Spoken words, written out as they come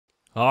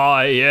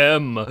I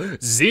am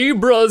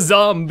Zebra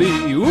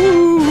Zombie.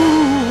 Ooh.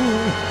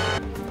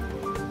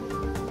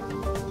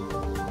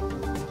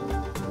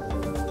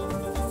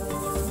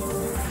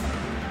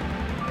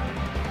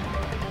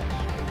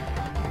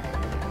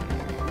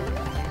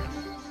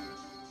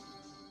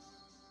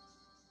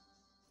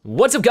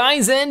 What's up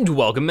guys, and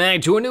welcome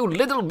back to a new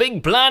Little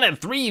Big Planet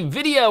 3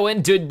 video,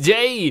 and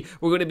today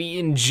we're gonna be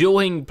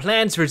enjoying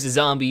Plants vs.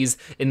 Zombies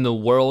in the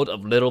world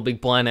of Little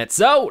Big Planet.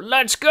 So,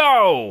 let's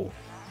go!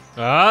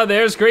 Ah,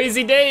 there's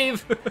Crazy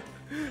Dave.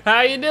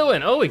 How you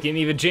doing? Oh, we can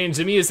even change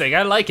the music.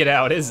 I like it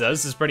how it is though.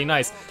 This is pretty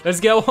nice. Let's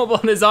go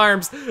up on his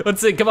arms. Let's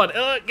see, come on,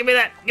 give me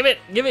that, give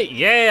it.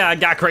 Yeah, I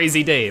got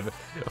Crazy Dave.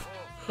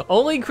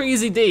 Only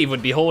Crazy Dave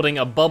would be holding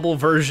a bubble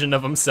version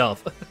of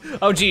himself.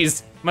 Oh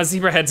geez, my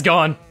zebra head's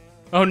gone.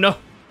 Oh no,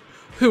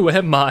 who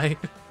am I?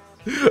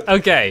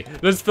 Okay,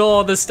 let's fill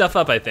all this stuff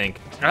up, I think.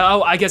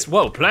 Oh, I guess,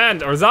 whoa,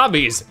 plant or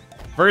zombies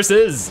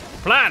versus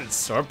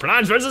plants, or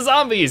plants versus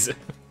zombies.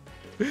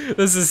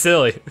 This is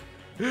silly.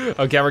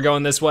 Okay, we're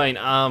going this way.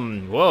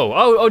 Whoa,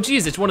 oh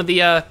geez, it's one of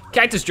the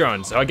cactus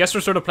drones. So I guess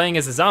we're sort of playing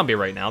as a zombie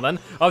right now then.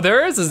 Oh,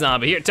 there is a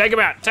zombie, here, take him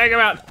out, take him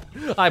out.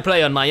 I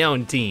play on my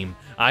own team.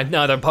 I'm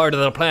neither part of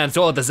the plants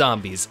or the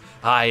zombies.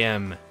 I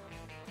am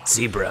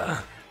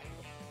Zebra.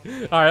 All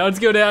right, let's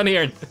go down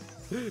here.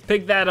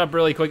 Pick that up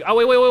really quick. Oh,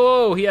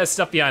 wait, he has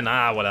stuff behind.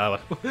 Ah,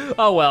 whatever.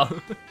 Oh, well.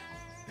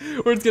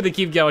 We're just gonna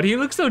keep going. He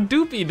looks so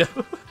doopy,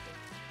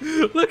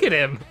 though. Look at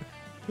him.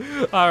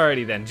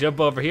 Alrighty then, jump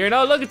over here.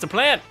 No, look, it's a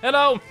plant.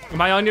 Hello,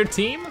 am I on your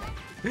team?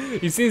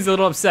 He seems a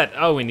little upset.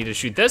 Oh, we need to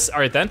shoot this. All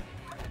right then.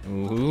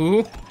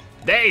 Ooh,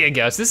 there you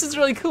go. So this is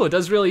really cool. It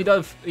does,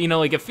 you know,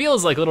 like it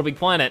feels like Little Big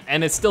Planet,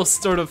 and it still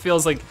sort of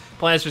feels like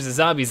Plants vs.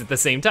 Zombies at the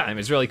same time.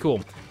 It's really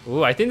cool.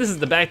 Ooh, I think this is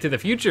the Back to the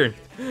Future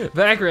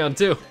background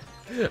too.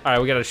 All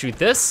right, we gotta shoot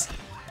this.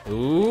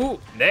 Ooh,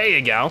 there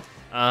you go.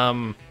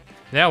 Now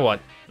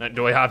what?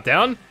 Do I hop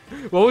down?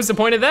 What was the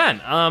point of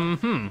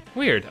that?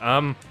 Weird.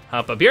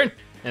 Hop up here,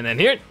 and then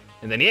here,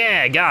 and then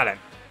yeah, got it.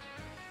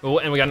 Oh,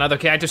 and we got another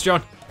cactus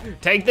drone.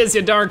 Take this,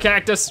 you darn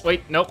cactus.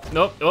 Wait, nope.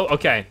 Oh,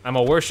 okay. I'm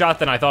a worse shot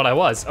than I thought I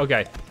was.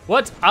 Okay,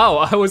 what? Oh,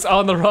 I was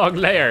on the wrong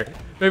layer.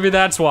 Maybe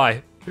that's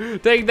why.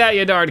 Take that,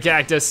 you darn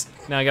cactus.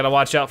 Now I gotta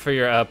watch out for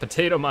your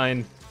potato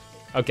mine.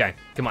 Okay,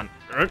 come on.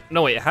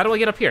 No, wait, how do I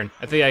get up here?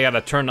 I think I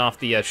gotta turn off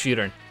the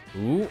shooter.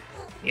 Ooh,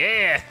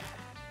 yeah.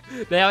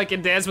 Now I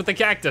can dance with the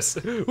cactus.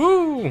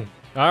 Woo!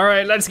 All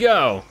right, let's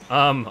go.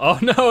 Oh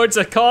no, it's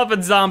a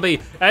coffin zombie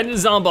and a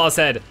zomboss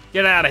head.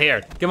 Get out of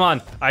here, come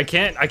on. I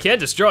can't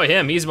destroy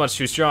him, he's much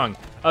too strong.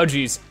 Oh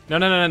geez,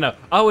 no.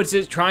 Oh, it's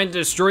just trying to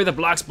destroy the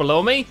blocks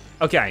below me?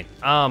 Okay,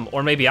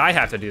 or maybe I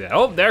have to do that.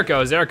 Oh, there it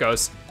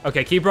goes.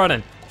 Okay, keep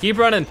running.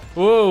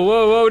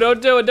 Whoa,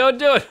 don't do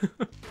it.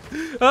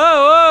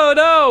 Oh,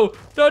 no,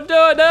 don't do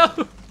it,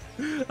 no.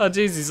 Oh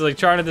geez, he's like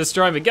trying to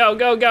destroy me. Go,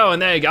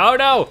 and there you go. Oh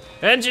no,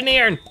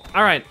 engineering.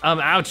 All right,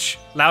 ouch,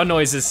 loud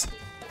noises.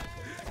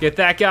 Get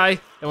that guy,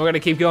 and we're gonna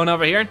keep going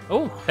over here.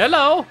 Oh,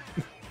 hello.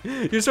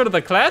 You're sort of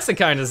the classic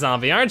kind of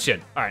zombie, aren't you?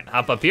 All right,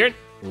 hop up here.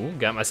 Ooh,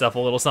 got myself a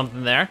little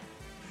something there.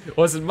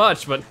 Wasn't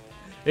much, but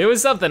it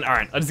was something. All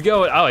right, let's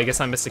go. Oh, I guess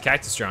I missed a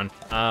cactus drone.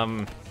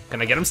 Can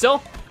I get him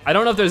still? I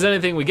don't know if there's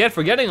anything we get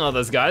for getting all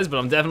those guys, but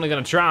I'm definitely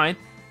gonna try.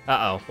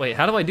 Uh-oh, wait,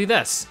 how do I do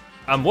this?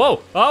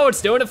 Whoa, oh, it's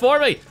doing it for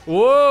me.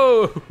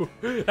 Whoa,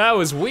 that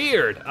was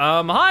weird.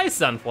 Hi,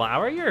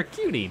 Sunflower, you're a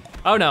cutie.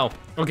 Oh no,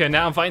 okay,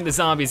 now I'm fighting the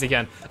zombies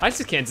again. I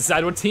just can't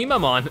decide what team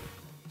I'm on.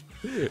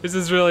 This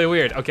is really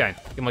weird. Okay,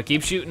 come on,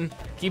 keep shooting,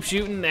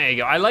 there you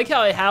go. I like how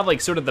I have like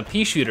sort of the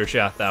pea shooter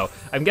shot though.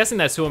 I'm guessing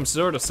that's who I'm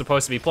sort of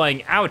supposed to be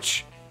playing.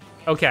 Ouch.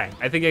 Okay,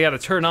 I think I gotta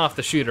turn off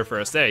the shooter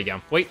first. There you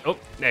go, wait, oh,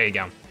 there you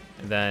go.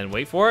 And then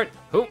wait for it,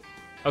 oh.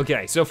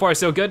 Okay, so far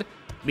so good.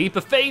 Leap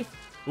of faith.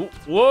 Ooh,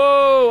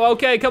 whoa,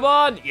 okay, come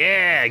on.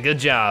 Yeah, good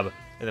job.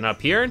 And then up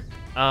here,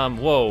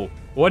 whoa,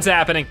 what's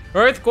happening?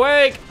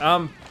 Earthquake,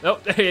 oh,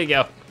 there you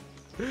go.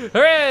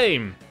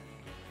 Hooray!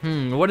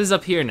 What is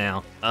up here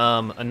now?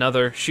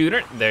 Another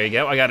shooter, there you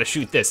go. I gotta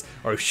shoot this,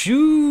 or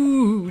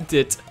shoot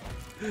it.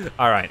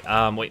 All right,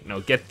 wait,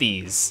 no, get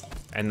these,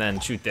 and then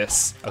shoot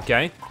this,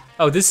 okay?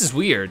 Oh, this is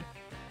weird.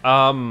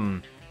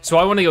 So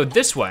I wanna go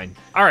this way.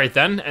 All right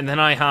then, and then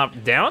I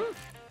hop down?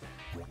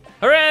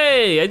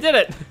 Hooray, I did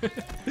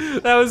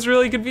it. That was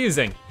really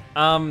confusing.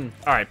 All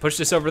right, push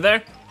this over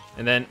there,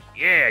 and then,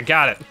 yeah,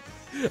 got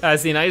it. I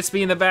see nice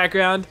bee in the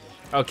background.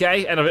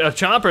 Okay, and a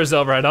chomper's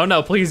over it. Oh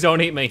no, please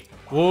don't eat me.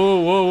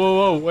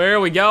 Whoa, where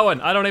are we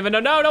going? I don't even know,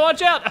 no,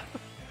 watch out.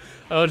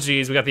 Oh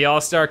geez, we got the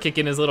all-star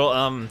kicking his little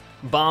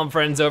bomb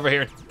friends over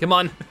here. Come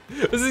on,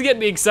 this is getting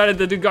me excited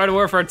to do Garden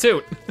Warfare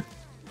 2.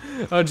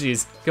 Oh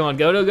geez, come on,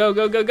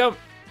 go.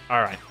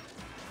 All right.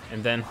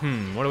 And then,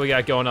 what do we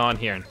got going on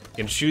here?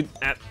 Can shoot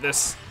at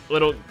this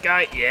little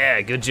guy. Yeah,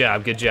 good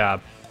job.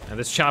 Now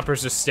this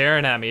chomper's just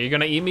staring at me. Are you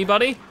gonna eat me,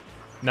 buddy?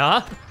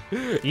 Nah?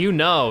 You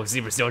know,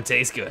 zebras don't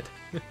taste good.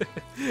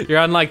 You're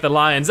unlike the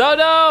lions. Oh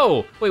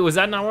no! Wait, was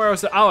that not where I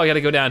was? Oh, I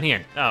gotta go down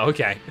here. Oh,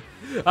 okay.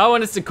 Oh,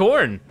 and it's the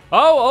corn.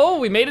 Oh,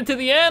 we made it to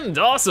the end.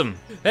 Awesome.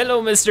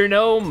 Hello, Mr.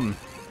 Gnome.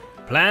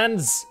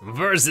 Plants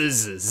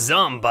versus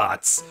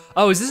Zombots.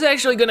 Oh, is this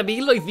actually gonna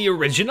be like the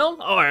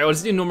original? All right,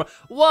 let's do normal.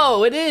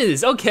 Whoa, it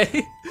is,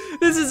 okay.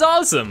 This is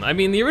awesome. I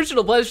mean, the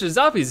original Plants vs.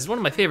 Zombies is one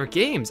of my favorite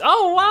games.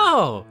 Oh,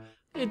 wow.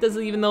 It does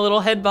even the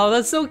little head bubble,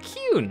 that's so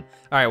cute. All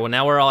right, well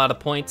now we're all out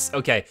of points.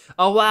 Okay,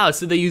 oh wow,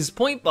 so they use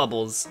point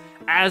bubbles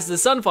as the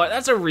sunflower.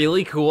 That's a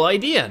really cool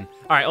idea.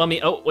 All right,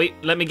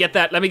 let me get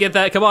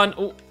that, come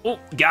on. Oh,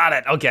 got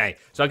it, okay.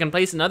 So I can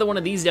place another one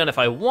of these down if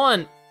I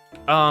want.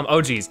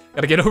 Oh geez,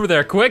 gotta get over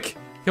there quick.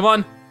 Come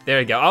on,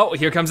 there you go. Oh,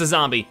 here comes a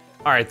zombie.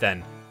 All right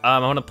then, I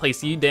wanna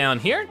place you down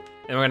here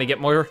and we're gonna get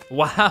more,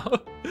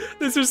 wow.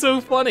 This is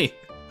so funny.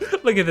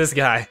 Look at this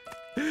guy.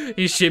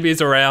 He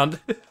shimmies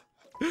around.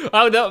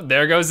 Oh no,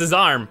 there goes his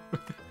arm.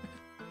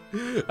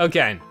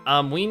 Okay,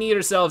 we need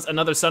ourselves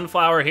another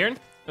sunflower here,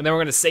 and then we're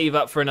gonna save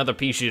up for another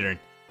pea shooter.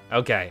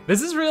 Okay,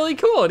 this is really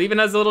cool. It even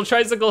has a little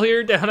tricycle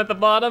here down at the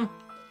bottom.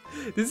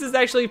 This is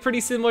actually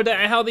pretty similar to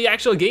how the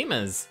actual game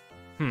is.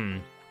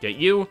 Get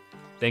you,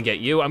 then get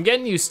you. I'm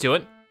getting used to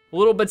it.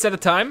 Little bits at a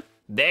time.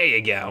 There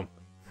you go.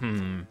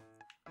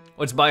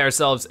 Let's buy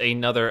ourselves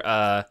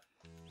another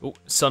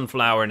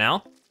sunflower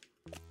now.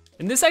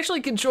 And this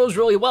actually controls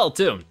really well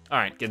too. All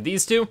right, get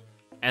these two,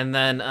 and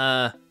then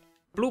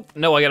bloop.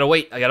 No, I gotta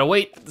wait.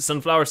 The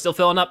sunflower's still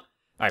filling up.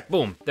 All right,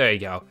 boom, there you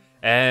go.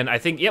 And I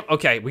think, yep,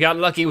 okay, we got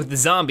lucky with the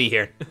zombie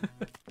here.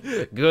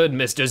 Good,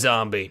 Mr.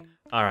 Zombie.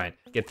 All right,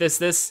 get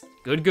this,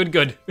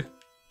 good.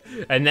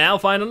 And now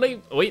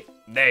finally, wait,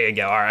 there you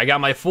go. All right, I got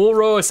my full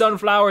row of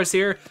sunflowers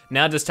here.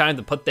 Now just time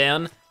to put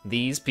down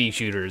these pea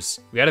shooters.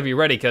 We gotta be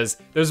ready, cause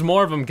there's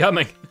more of them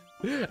coming.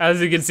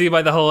 As you can see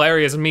by the whole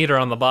area's meter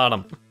on the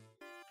bottom.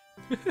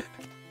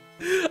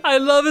 I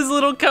love his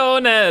little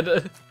cone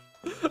head.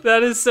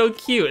 That is so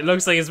cute. It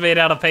looks like it's made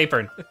out of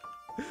paper.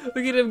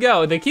 Look at him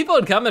go. They keep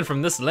on coming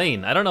from this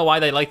lane. I don't know why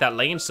they like that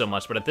lane so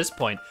much, but at this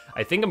point,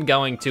 I think I'm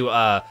going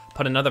to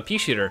put another pea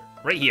shooter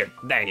right here.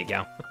 There you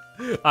go.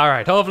 All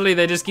right, hopefully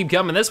they just keep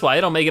coming this way.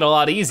 It'll make it a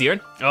lot easier.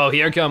 Oh,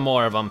 here come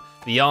more of them.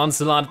 The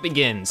onslaught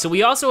begins. So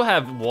we also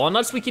have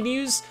walnuts we can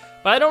use,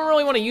 but I don't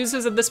really want to use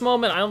this at this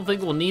moment. I don't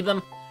think we'll need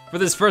them for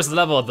this first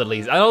level at the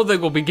least. I don't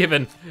think we'll be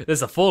giving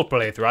this a full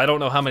playthrough. I don't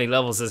know how many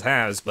levels this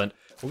has, but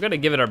we're gonna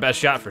give it our best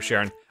shot for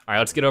sure. All right,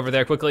 let's get over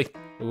there quickly.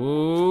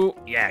 Ooh,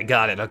 yeah,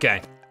 got it,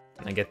 okay.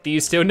 I get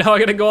these two, now I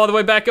gotta go all the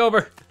way back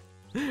over.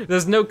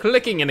 There's no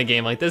clicking in a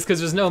game like this because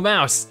there's no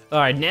mouse. All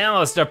right, now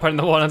I'll start putting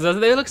the walnuts on.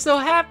 They look so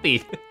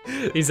happy.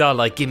 He's all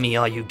like, give me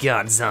all you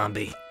got,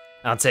 zombie.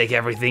 I'll take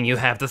everything you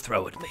have to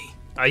throw at me.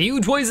 A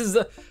huge wave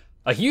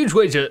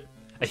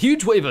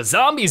of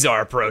zombies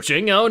are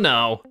approaching, oh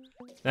no.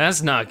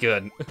 That's not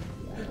good.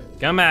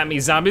 Come at me,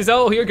 zombies.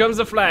 Oh, here comes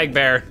the flag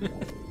bearer.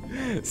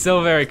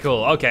 So very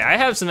cool. Okay, I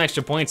have some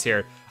extra points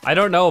here. I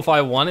don't know if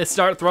I want to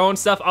start throwing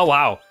stuff. Oh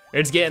wow,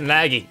 it's getting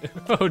laggy.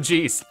 Oh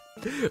geez.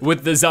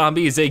 With the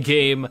zombies, a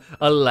game,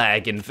 a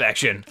lag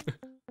infection.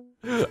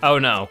 Oh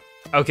no.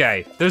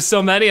 Okay, there's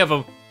so many of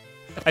them.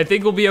 I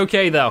think we'll be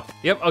okay though.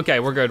 Yep, okay,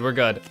 we're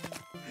good.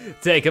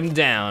 Take them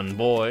down,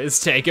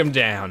 boys, take them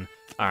down.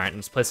 All right,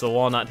 let's place a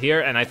walnut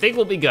here, and I think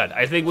we'll be good.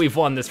 I think we've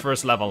won this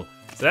first level.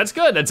 So that's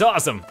good, that's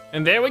awesome.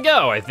 And there we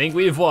go, I think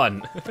we've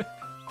won.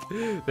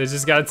 They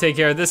just gotta take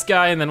care of this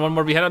guy and then one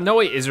more behind him. No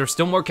wait, is there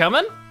still more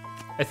coming?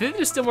 I think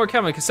there's still more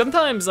coming because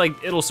sometimes like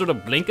it'll sort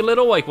of blink a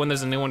little like when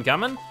there's a new one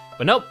coming.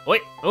 But nope,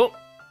 wait, oh.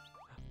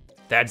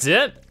 That's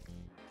it.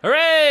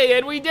 Hooray,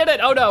 and we did it.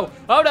 Oh no,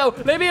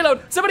 leave me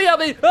alone. Somebody help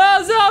me.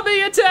 Oh,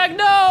 zombie attack,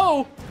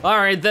 no. All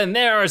right, then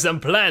there are some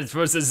Plants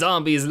vs.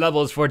 Zombies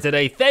levels for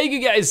today. Thank you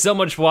guys so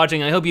much for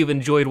watching. I hope you've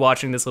enjoyed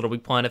watching this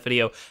LittleBigPlanet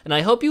video, and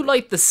I hope you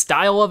liked the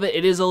style of it.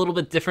 It is a little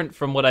bit different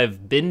from what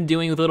I've been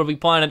doing with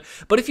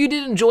LittleBigPlanet, but if you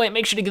did enjoy it,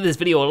 make sure to give this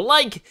video a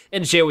like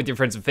and share with your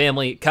friends and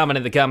family. Comment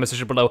in the comment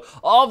section below,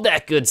 all of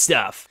that good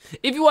stuff.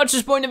 If you watch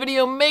this point in the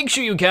video, make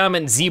sure you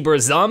comment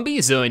Zebra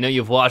Zombie so I know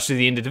you've watched to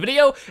the end of the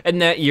video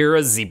and that you're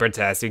a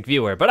Zebratastic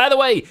viewer. But either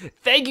way,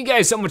 thank you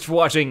guys so much for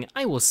watching.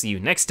 I will see you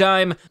next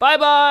time.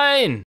 Bye-bye.